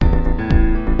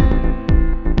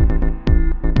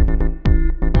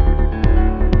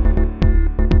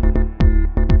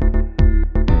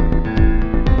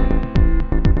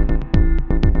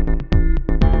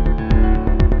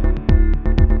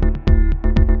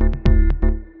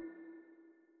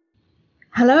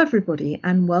Hello, everybody,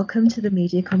 and welcome to the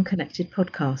MediaCom Connected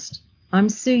podcast. I'm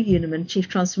Sue Uniman, Chief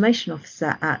Transformation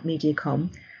Officer at MediaCom,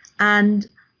 and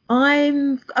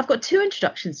I've got two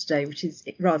introductions today, which is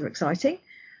rather exciting.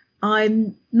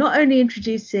 I'm not only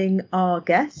introducing our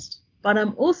guest, but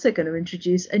I'm also going to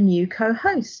introduce a new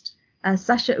co-host,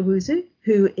 Sasha Owusu,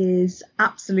 who is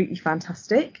absolutely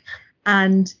fantastic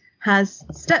and has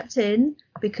stepped in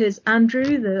because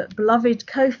Andrew, the beloved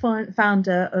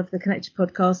co-founder of the Connected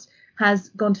podcast, has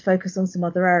gone to focus on some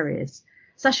other areas.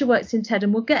 Sasha works in TED,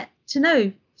 and we'll get to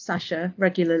know Sasha,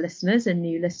 regular listeners and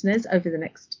new listeners, over the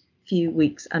next few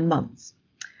weeks and months.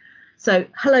 So,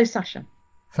 hello, Sasha.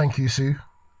 Thank you, Sue.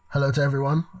 Hello to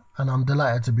everyone, and I'm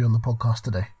delighted to be on the podcast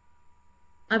today.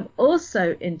 I'm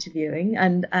also interviewing,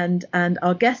 and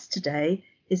our guest today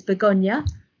is Begonia.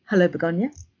 Hello,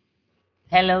 Begonia.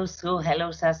 Hello, Sue.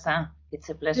 Hello, Sasha. It's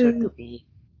a pleasure to be.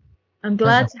 I'm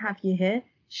glad to have you here.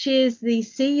 She is the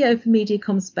CEO for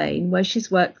MediaCom Spain, where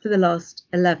she's worked for the last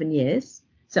 11 years,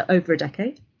 so over a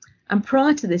decade. And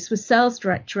prior to this was sales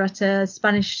director at a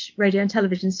Spanish radio and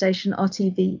television station,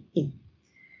 RTVE.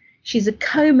 She's a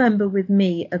co-member with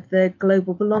me of the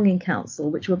Global Belonging Council,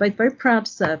 which we're both very proud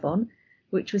to serve on,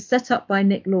 which was set up by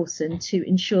Nick Lawson to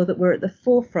ensure that we're at the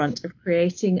forefront of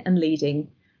creating and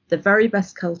leading the very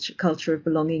best culture of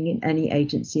belonging in any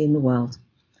agency in the world.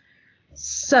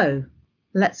 So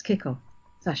let's kick off.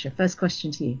 Sasha, first question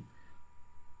to you.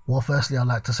 Well, firstly, I'd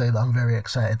like to say that I'm very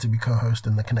excited to be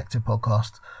co-hosting the Connected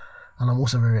podcast, and I'm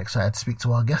also very excited to speak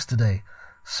to our guest today.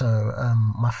 So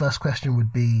my first question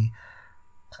would be,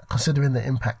 considering the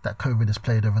impact that COVID has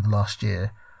played over the last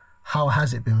year, how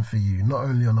has it been for you, not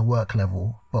only on a work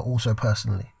level, but also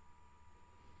personally?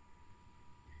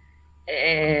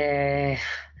 I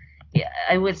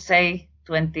would say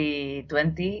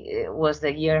 2020 was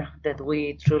the year that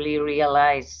we truly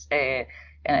realized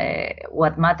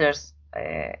what matters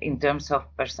in terms of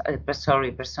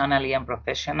personally and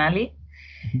professionally.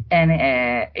 And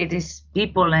it is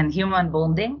people and human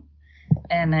bonding.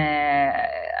 And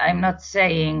I'm not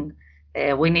saying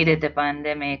we needed the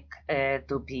pandemic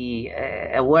to be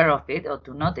aware of it or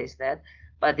to notice that,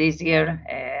 but this year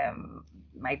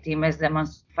my team as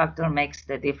the factor makes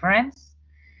the difference.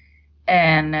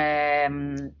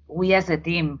 And we as a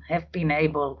team have been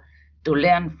able to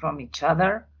learn from each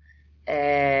other,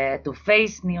 to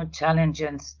face new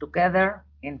challenges together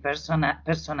in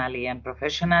personally and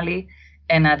professionally,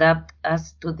 and adapt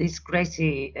us to this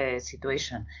crazy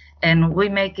situation. And we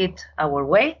make it our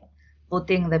way,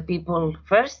 putting the people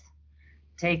first,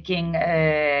 taking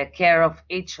care of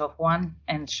each of one,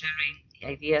 and sharing the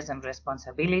ideas and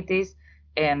responsibilities.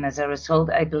 And as a result,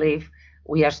 I believe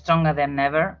we are stronger than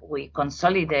ever. We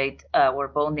consolidate our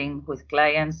bonding with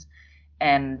clients,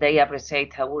 and they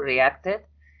appreciate how we reacted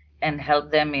and help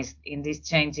them in this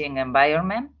changing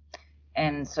environment.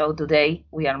 And so today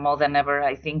we are more than ever,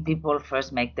 I think people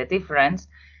first make the difference.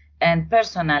 And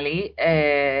personally,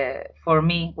 for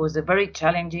me, it was a very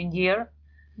challenging year.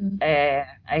 I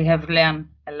have learned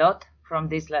a lot from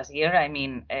this last year. I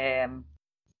mean,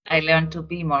 I learned to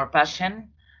be more passionate.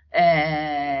 I'm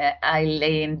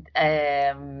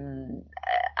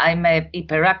a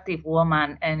hyperactive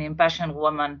woman and impassioned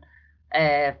woman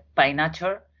by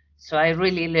nature. So I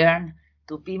really learned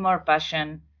to be more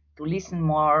passionate, to listen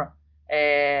more,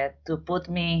 to put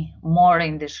me more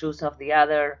in the shoes of the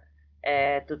other,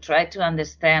 to try to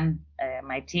understand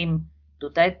my team,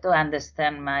 to try to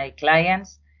understand my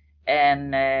clients.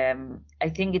 And I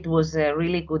think it was a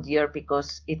really good year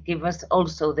because it gave us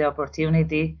also the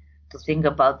opportunity to think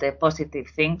about the positive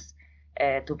things,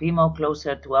 to be more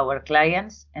closer to our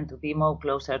clients and to be more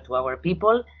closer to our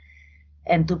people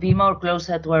and to be more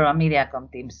closer to our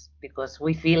MediaCom teams, because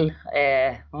we feel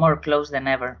more close than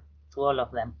ever to all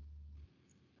of them.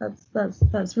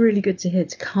 That's really good to hear,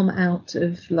 to come out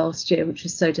of last year, which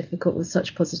was so difficult, with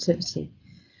such positivity.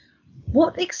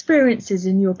 What experiences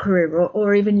in your career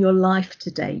or even your life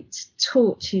to date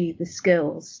taught you the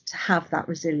skills to have that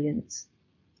resilience?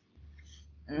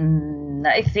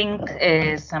 I think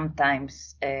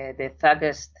sometimes the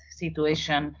toughest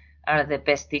situation are the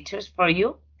best teachers for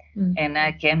you, and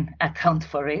I can account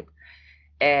for it.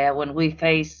 When we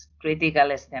face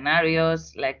critical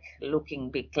scenarios, like looking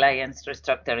big clients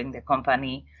restructuring the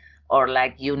company, or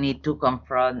like you need to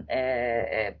confront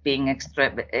being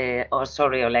or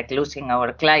like losing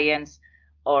our clients,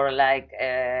 or like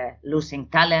losing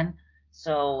talent.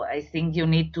 So I think you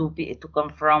need to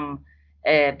confront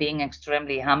being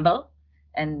extremely humble,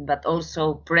 but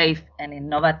also brave and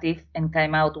innovative, and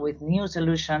come out with new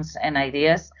solutions and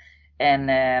ideas.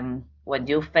 And when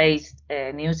you face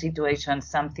a new situation,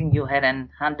 something you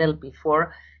hadn't handled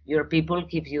before, your people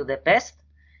give you the best,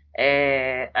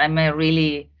 I'm a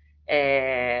really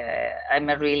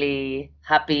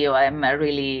happy, or I'm a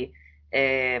really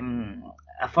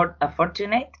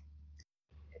fortunate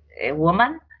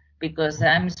woman, because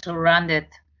I'm surrounded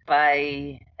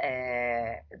by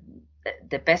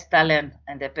the best talent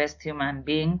and the best human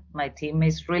being. My team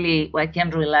is really, I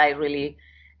can rely really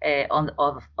on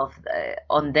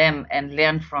them and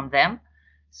learn from them.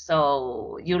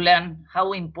 So you learn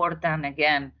how important,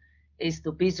 again, is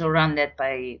to be surrounded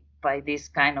by this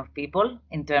kind of people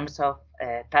in terms of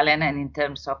talent and in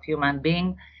terms of human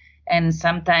being. And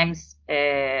sometimes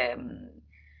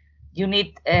you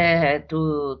need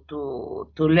to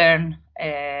learn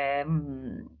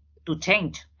to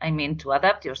change. I mean, to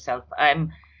adapt yourself.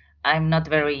 I'm not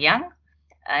very young.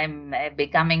 I'm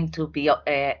becoming to be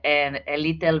a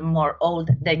little more old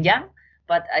than young,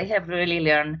 but I have really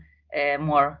learned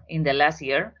more in the last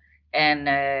year. And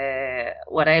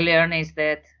what I learned is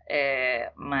that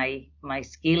my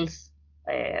skills,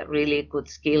 really good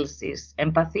skills, is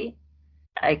empathy.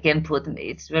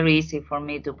 It's very easy for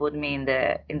me to put me in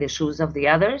the shoes of the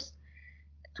others,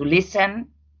 to listen,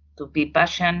 to be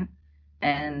passionate,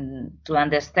 and to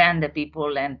understand the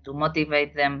people and to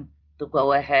motivate them to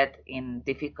go ahead in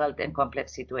difficult and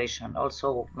complex situations,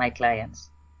 also my clients.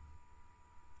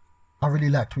 I really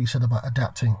liked what you said about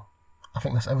adapting. I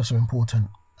think that's ever so important.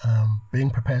 Being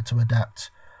prepared to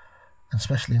adapt,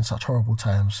 especially in such horrible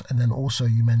times. And then also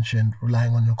you mentioned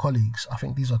relying on your colleagues. I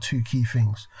think these are two key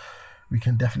things we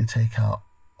can definitely take out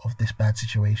of this bad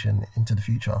situation into the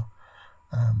future.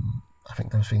 I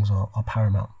think those things are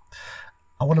paramount.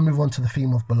 I want to move on to the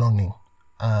theme of belonging.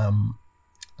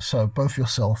 So both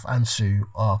yourself and Sue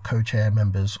are co-chair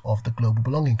members of the Global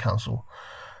Belonging Council.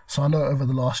 So I know over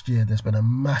the last year there's been a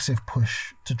massive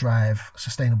push to drive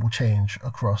sustainable change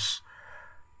across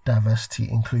diversity,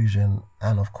 inclusion,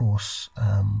 and of course,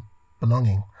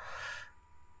 belonging.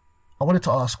 I wanted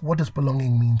to ask, what does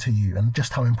belonging mean to you, and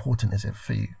just how important is it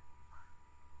for you?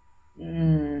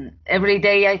 Every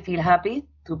day I feel happy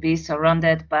to be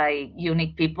surrounded by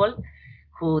unique people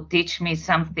who teach me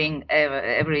something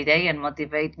every day and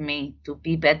motivate me to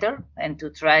be better and to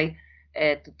try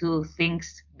to do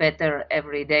things better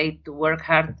every day, to work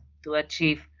hard to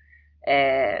achieve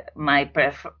my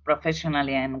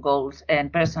professionally and goals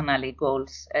and personally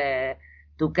goals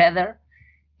together.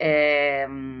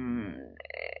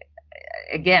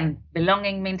 Again,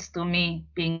 belonging means to me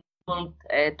being able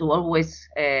to always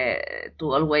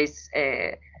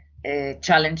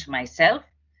challenge myself,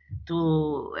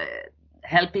 to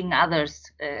helping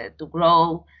others to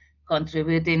grow,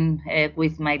 contributing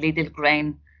with my little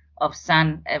grain of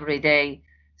sun every day,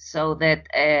 so that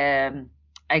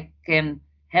I can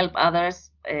help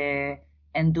others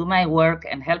and do my work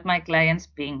and help my clients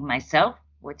being myself,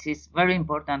 which is very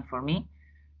important for me,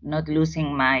 not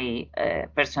losing my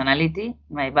personality,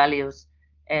 my values,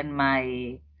 and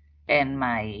my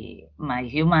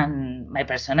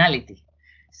personality.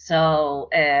 So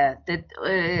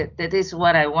that is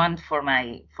what I want for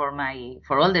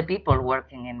all the people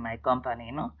working in my company,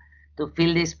 you know, to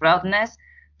feel this proudness,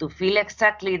 to feel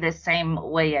exactly the same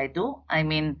way I do. I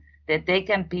mean, that they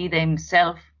can be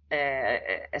themselves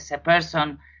as a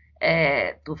person,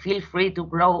 to feel free to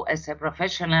grow as a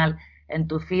professional, and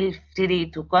to feel free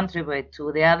to contribute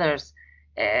to the others,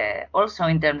 also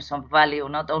in terms of value,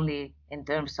 not only in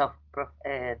terms of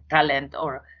talent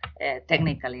or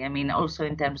technically. I mean, also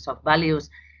in terms of values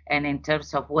and in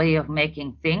terms of way of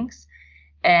making things.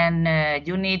 And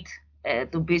you need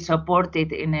to be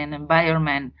supported in an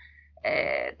environment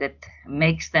that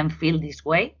makes them feel this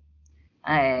way.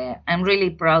 I'm really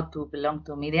proud to belong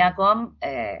to Mediacom.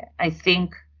 I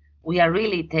think we are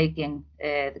really taking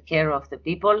care of the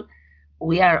people.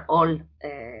 We are all,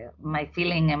 my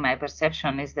feeling and my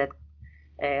perception is that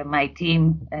my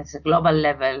team at a global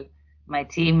level, my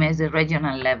team at a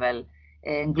regional level,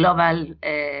 and global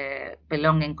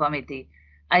belonging committee,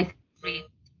 I feel free to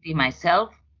be myself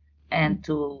and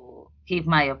to give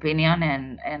my opinion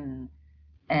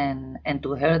and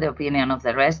to hear the opinion of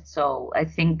the rest. So I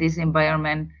think this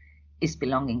environment is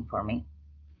belonging for me.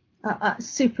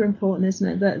 Super important, isn't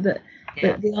it? That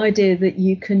the idea that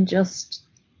you can just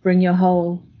bring your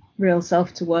whole real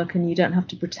self to work and you don't have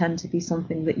to pretend to be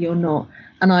something that you're not.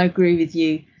 And I agree with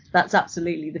you. That's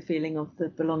absolutely the feeling of the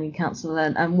Belonging Council.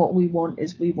 And what we want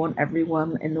is we want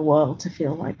everyone in the world to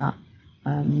feel like that.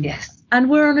 Yes. And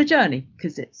we're on a journey,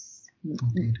 because it's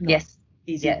yes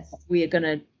easy. Yes. We are going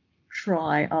to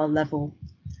try our level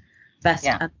best,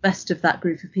 and best of that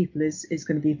group of people is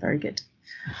going to be very good.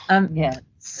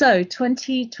 So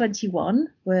 2021,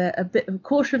 we're a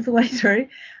quarter of the way through.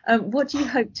 What do you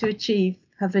hope to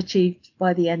have achieved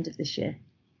by the end of this year?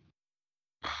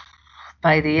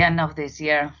 by the end of this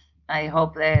year. I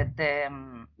hope that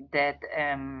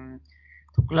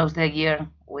to close the year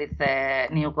with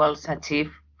new goals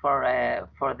achieved for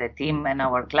the team and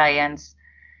our clients,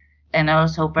 and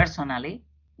also personally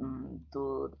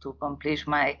to complete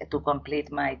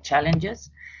my challenges.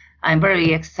 I'm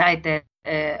very excited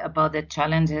about the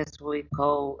challenges we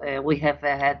have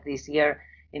had this year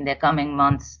in the coming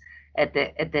months at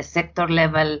the sector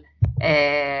level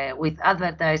with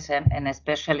advertising, and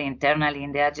especially internally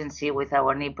in the agency with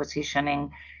our new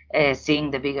positioning,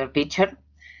 seeing the bigger picture.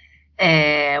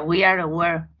 We are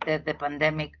aware that the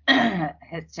pandemic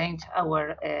has changed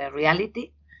our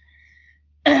reality,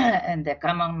 and the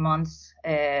coming months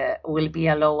will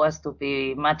allow us to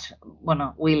be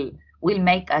will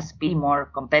make us be more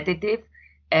competitive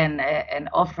and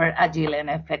offer agile and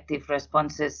effective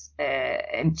responses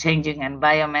in changing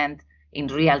environment in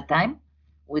real time,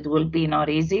 which will be not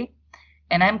easy.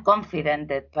 And I'm confident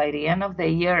that by the end of the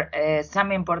year,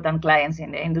 some important clients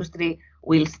in the industry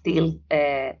will still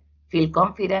feel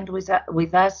confident with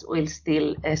us, will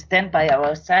still stand by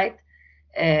our side.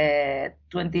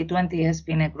 2020 has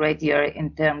been a great year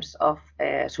in terms of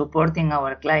supporting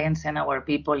our clients and our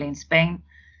people in Spain.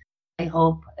 I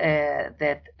hope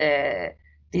that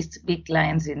these big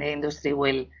clients in the industry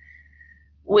will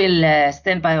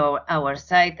stand by our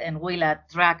side, and we will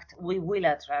attract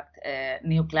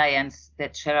new clients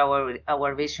that share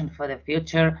our vision for the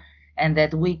future, and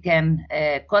that we can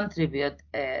contribute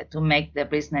to make the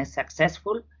business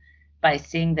successful by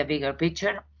seeing the bigger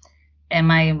picture.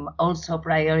 And I'm also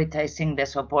prioritizing the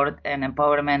support and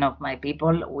empowerment of my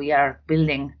people. We are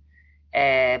building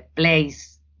a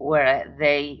place where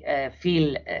they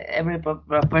feel every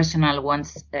professional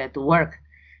wants to work,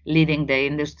 leading the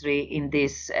industry in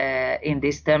these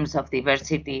terms of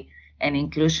diversity and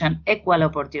inclusion, equal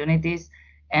opportunities,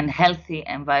 and healthy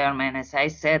environment. As I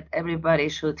said, everybody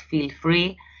should feel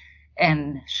free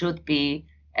and should be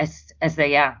as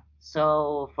they are.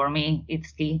 So for me,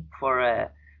 it's key for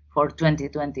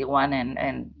 2021,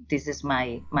 and this is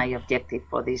my objective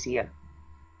for this year.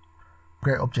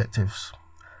 Great objectives.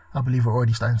 I believe we're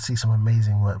already starting to see some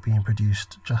amazing work being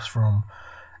produced just from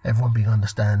everyone being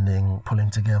understanding, pulling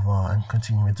together, and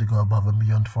continuing to go above and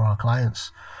beyond for our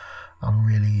clients. I'm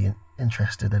really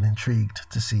interested and intrigued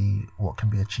to see what can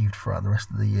be achieved throughout the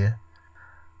rest of the year.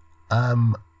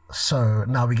 So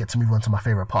now we get to move on to my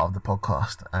favorite part of the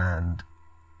podcast, and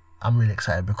I'm really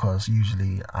excited because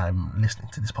usually I'm listening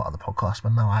to this part of the podcast,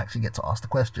 but now I actually get to ask the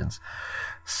questions.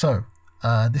 So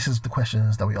this is the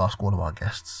questions that we ask all of our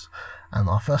guests. And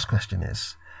our first question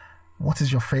is, what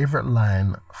is your favorite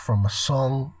line from a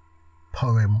song,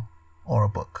 poem, or a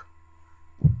book?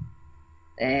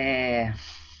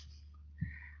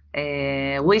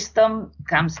 Wisdom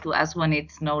comes to us when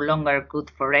it's no longer good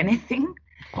for anything.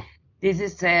 This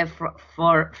is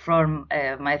from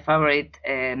my favorite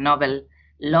novel,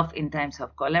 Love in Times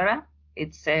of Cholera.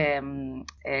 It's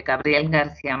Gabriel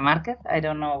Garcia Marquez. I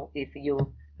don't know if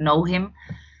you know him.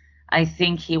 I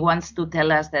think he wants to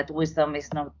tell us that wisdom is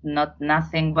not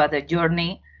nothing but a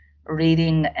journey,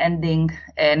 never-ending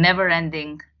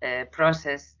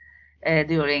process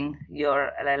during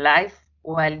your life,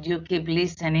 while you keep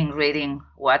listening, reading,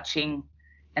 watching,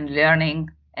 and learning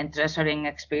and treasuring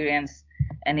experience,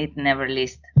 and it never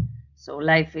leaves. So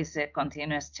life is a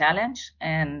continuous challenge,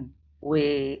 and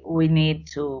we need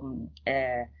to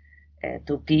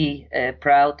be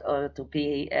proud, or to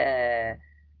be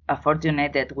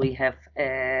fortunate that we have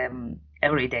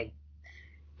every day.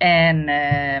 And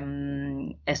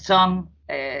a song,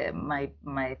 my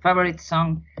favorite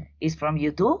song is from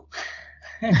U2.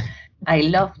 I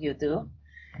love U2.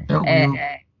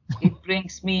 It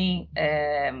brings me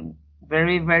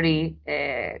very, very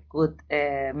good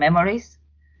memories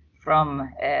from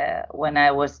when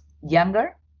I was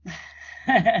younger.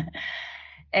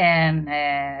 And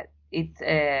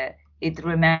it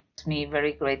reminds me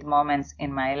very great moments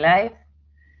in my life,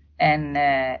 and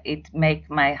it makes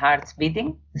my heart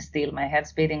beating. Still, my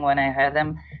heart's beating when I heard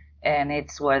them. And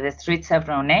it's Where the Streets Have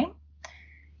No Name,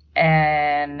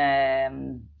 and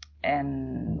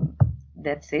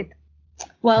that's it.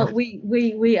 Well,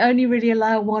 we only really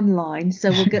allow one line,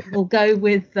 so we'll go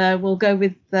with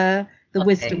the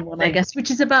wisdom one, I guess, which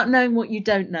is about knowing what you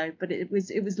don't know. But it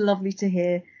was lovely to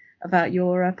hear about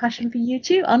your passion for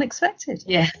U2. Unexpected.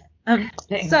 Yeah.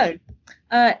 So,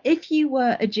 if you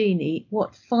were a genie,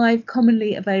 what 5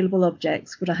 commonly available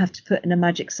objects would I have to put in a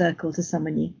magic circle to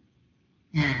summon you?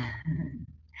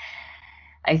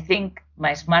 I think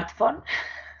my smartphone.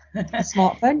 A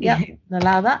smartphone, yeah.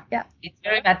 Allow that, yeah. It's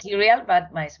very material,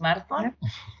 but my smartphone.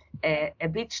 Yeah. A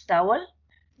beach towel.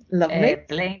 Lovely.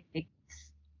 Plain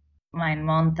my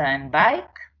mountain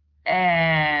bike,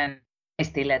 and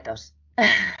stilettos.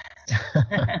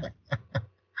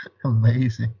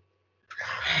 Amazing.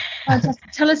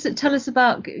 Fantastic. Tell us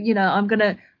about,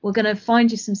 we're gonna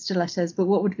find you some stilettos, but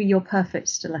what would be your perfect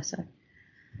stiletto?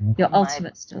 Your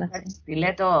ultimate stiletto?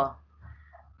 Stiletto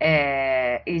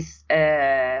is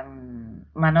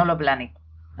Manolo Blahnik.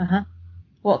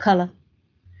 What color?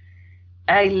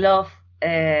 I love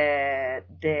the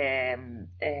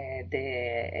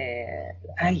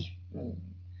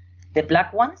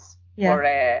black ones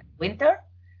for winter,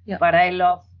 but I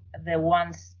love the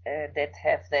ones that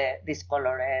have this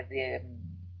color, the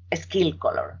skill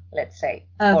color, let's say,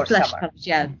 for flesh summer. colors.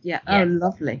 Yeah. Yes. Oh,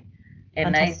 lovely.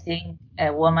 And fantastic. I think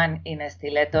a woman in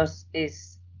stilettos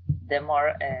is the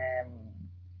more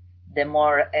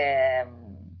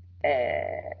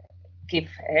give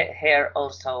her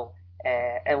also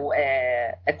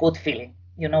a good feeling.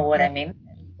 You know what I mean?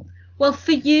 Well,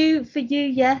 for you,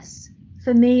 yes.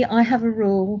 For me, I have a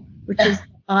rule, which is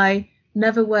I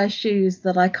never wear shoes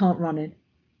that I can't run in.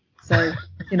 So,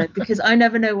 because I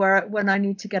never know when I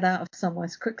need to get out of somewhere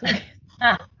quickly.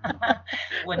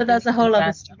 But that's a whole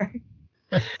other story.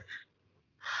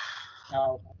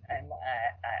 No,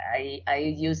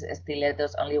 I use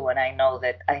stilettos only when I know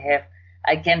that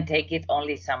I can take it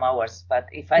only some hours. But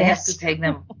if I have to take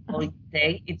them all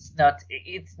day, it's not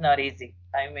easy.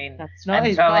 I mean,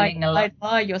 I'm traveling a lot. I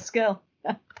admire your skill.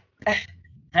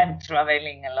 I'm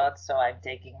traveling a lot, so I'm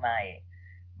taking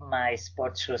my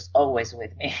sports shoes always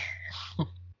with me.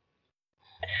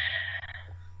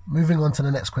 Moving on to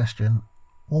the next question,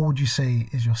 what would you say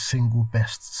is your single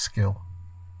best skill?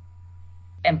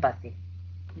 Empathy.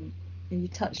 You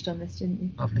touched on this, didn't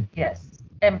you? Lovely. Yes,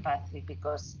 empathy,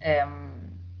 because and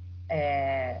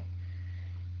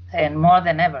more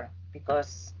than ever,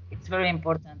 because it's very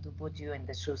important to put you in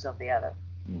the shoes of the other,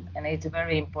 and it's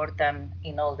very important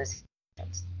in all the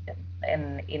situations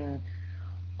and in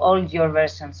all your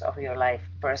versions of your life,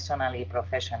 personally,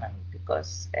 professionally,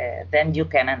 because then you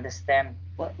can understand.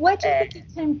 Where do you think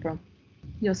it came from,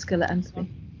 your skill at empathy?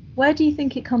 Where do you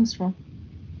think it comes from?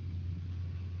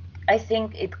 I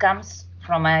think it comes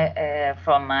from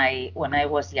my when I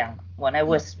was young, when I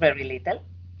was very little.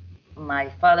 My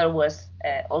father was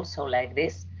also like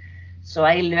this, so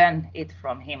I learned it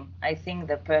from him. I think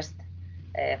the best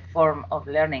form of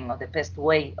learning, or the best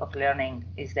way of learning,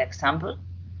 is the example.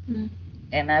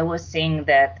 And I was seeing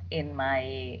that in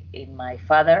my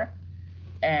father,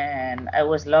 and I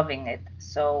was loving it.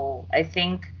 So I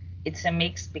think it's a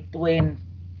mix between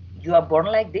you are born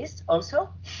like this also.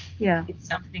 Yeah. It's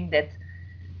something that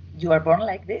you are born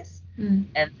like this,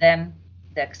 and then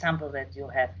the example that you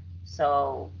have.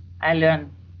 So I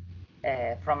learned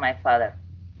from my father.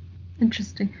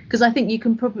 Interesting, because I think you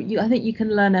can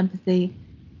learn empathy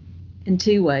in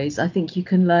two ways. I think you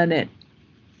can learn it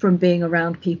from being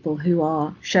around people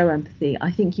who show empathy.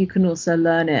 I think you can also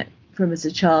learn it as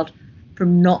a child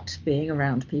from not being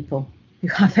around people who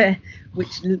have it,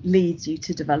 which leads you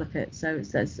to develop it. So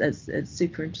it's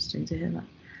super interesting to hear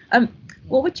that.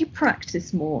 What would you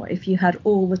practice more if you had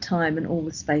all the time and all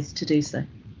the space to do so?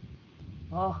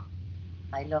 Oh,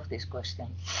 I love this question.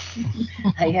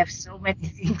 I have so many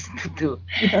things to do.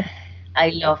 I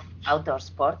love outdoor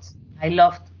sports. I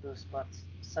love to do sports.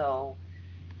 So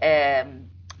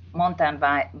mountain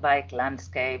bike,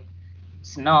 landscape,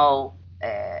 snow,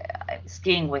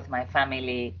 skiing with my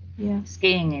family,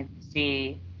 skiing in the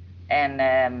sea, and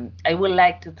I would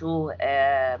like to do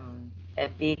a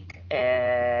big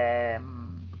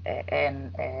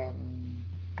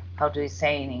how do you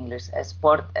say in English, a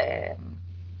sport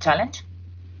challenge,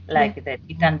 like the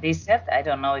Titan Desert. I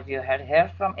don't know if you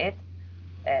heard from it,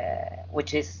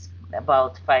 which is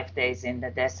about 5 days in the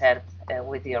desert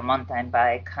with your mountain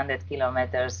bike, 100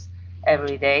 kilometers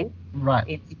every day, right,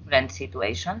 in different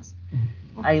situations.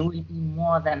 I will be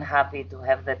more than happy to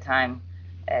have the time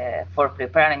for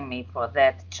preparing me for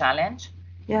that challenge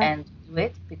and do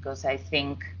it, because I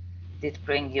think it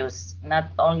brings you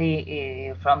not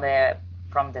only from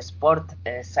the sport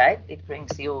side, it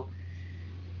brings you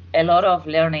a lot of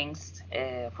learnings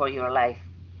for your life,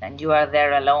 and you are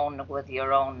there alone with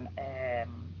your own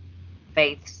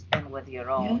faiths and with your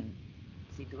own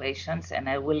situations, and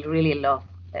I will really love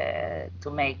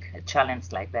to make a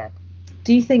challenge like that.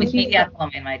 Do you think with me at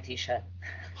home in my t-shirt?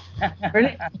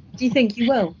 Really? Do you think you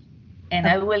will? And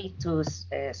I will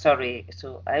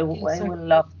I will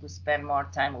love to spend more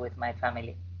time with my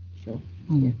family. Sure.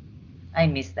 I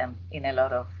miss them in a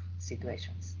lot of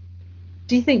situations.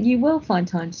 Do you think you will find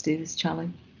time to do this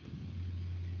challenge?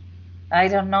 I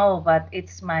don't know, but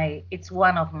it's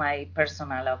one of my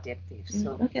personal objectives.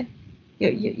 So okay.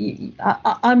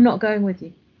 I'm not going with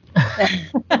you.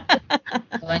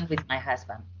 Going with my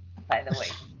husband, by the way.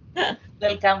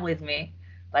 He'll come with me,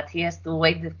 but he has to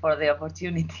wait for the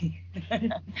opportunity.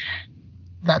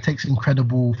 That takes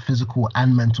incredible physical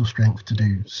and mental strength to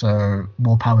do. So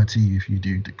more power to you if you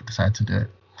do decide to do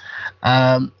it.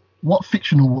 What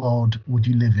fictional world would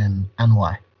you live in and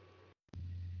why?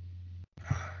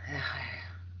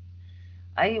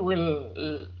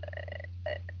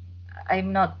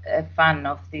 I'm not a fan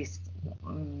of this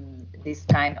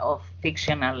kind of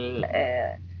fictional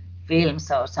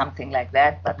films or something like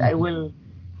that, but I will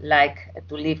like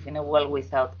to live in a world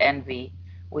without envy,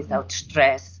 without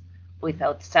stress,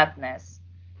 without sadness.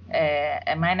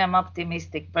 I'm an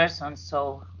optimistic person,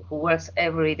 so who works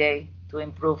every day to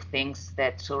improve things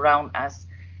that surround us,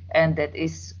 and that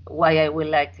is why I would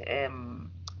like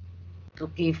to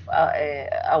give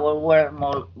our world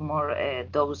more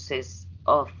doses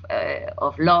of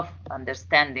love,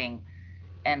 understanding,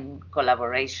 and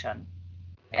collaboration.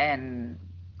 And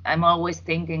I'm always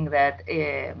thinking that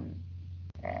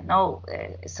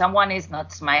someone is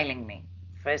not smiling me.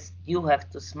 First, you have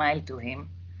to smile to him,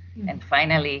 and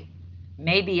finally,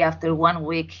 maybe after 1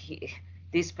 week,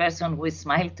 this person will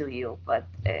smile to you. But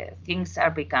things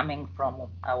are becoming from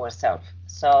ourselves.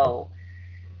 So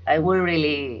I will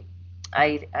really,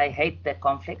 I hate the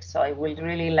conflict. So I would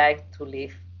really like to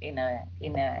live in a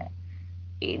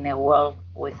world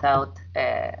without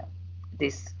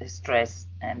this stress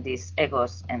and these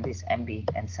egos and this envy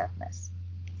and sadness.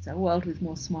 So a world with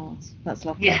more smiles. That's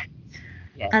lovely. Yeah.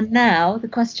 Yes. And now the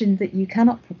question that you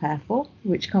cannot prepare for,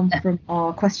 which come from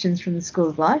our questions from the School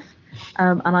of Life.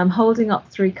 And I'm holding up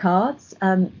 3 cards.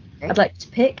 Okay. I'd like to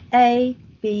pick A,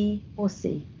 B, or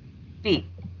C. B.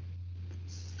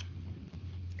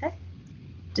 Okay.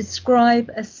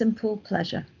 Describe a simple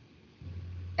pleasure.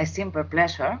 A simple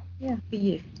pleasure? Yeah, for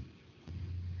you.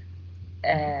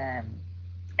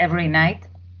 Every night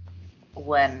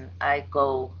when I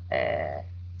go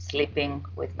sleeping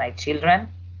with my children,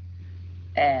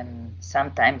 and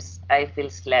sometimes I feel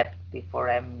slept before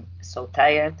I'm so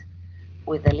tired,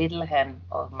 with the little hand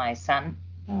of my son,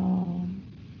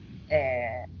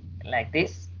 like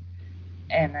this,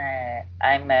 and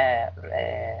I'm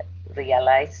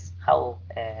realize how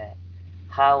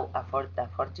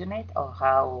fortunate or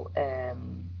how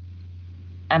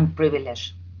I'm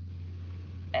privileged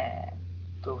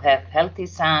to have healthy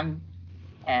son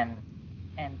and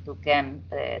to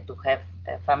have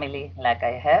a family like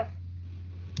I have.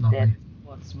 Lovely. That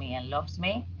supports me and loves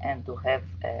me, and to have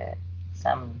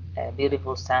some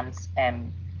beautiful sons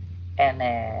and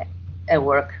a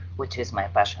work which is my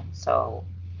passion. So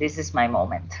this is my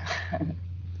moment.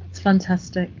 That's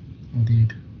fantastic.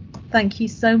 Indeed. Thank you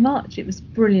so much. It was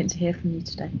brilliant to hear from you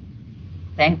today.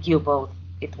 Thank you both.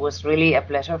 It was really a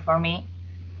pleasure for me,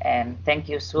 and thank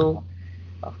you, Sue,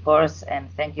 of course,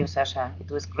 and thank you, Sasha.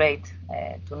 It was great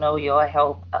to know you. I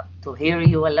hope to hear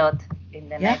you a lot in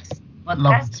the next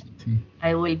podcast.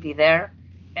 I will be there,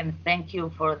 and thank you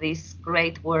for this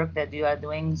great work that you are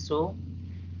doing, Sue.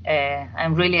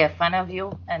 I'm really a fan of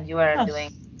you, and you are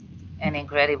doing an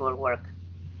incredible work.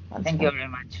 Thank you very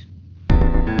much.